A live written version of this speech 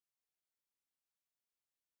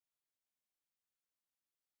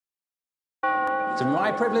It's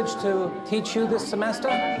my privilege to teach you this semester.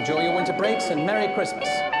 Enjoy your winter breaks and Merry Christmas.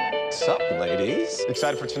 Sup, ladies?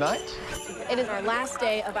 Excited for tonight? It is our last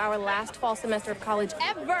day of our last fall semester of college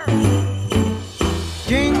ever.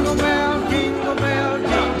 Jingle bell, jingle bell,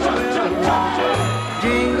 jingle bell,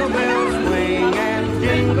 jingle bells swing and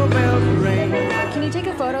jingle bells ring. Can you take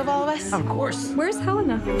a photo of all of us? Of course. Where's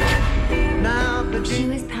Helena? Now the She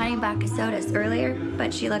was pounding back sodas earlier,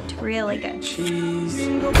 but she looked really good.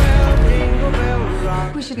 jingle bell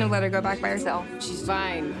rock. We shouldn't have let her go back by herself. She's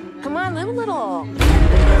fine. Come on, live a little. In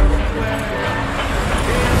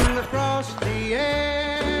the frosty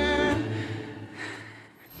air.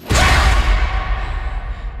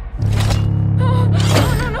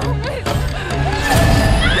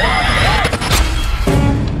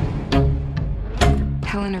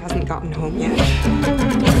 Helena hasn't gotten home yet.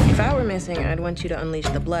 If I were missing, I'd want you to unleash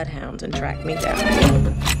the bloodhounds and track me down.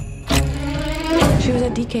 She was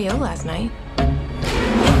at DKO last night.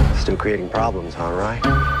 Still creating problems, huh, right?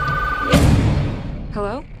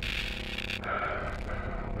 Hello?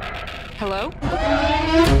 Hello?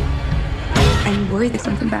 I'm worried that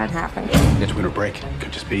something bad happened. It's winter break.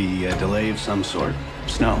 Could just be a delay of some sort.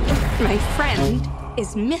 Snow. My friend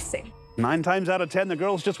is missing. 9 times out of 10, the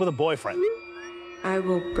girl's just with a boyfriend. I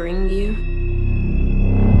will bring you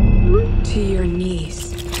to your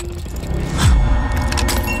knees.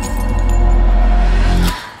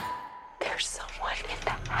 There's someone in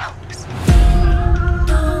the house.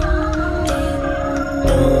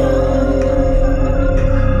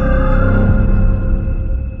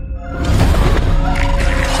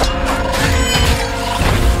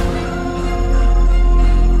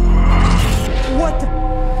 What the?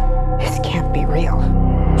 This can't be real.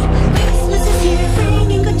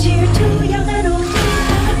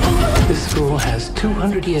 This school has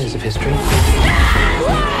 200 years of history.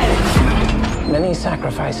 Many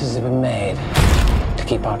sacrifices have been made to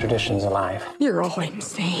keep our traditions alive. You're all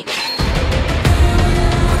insane.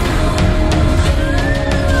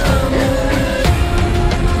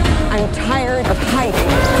 I'm tired of hiding.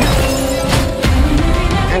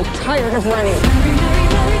 I'm tired of running.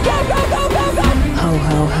 Go, go, go, go, go! Ho,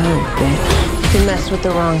 ho, ho, bitch. You messed with the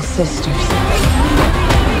wrong sisters.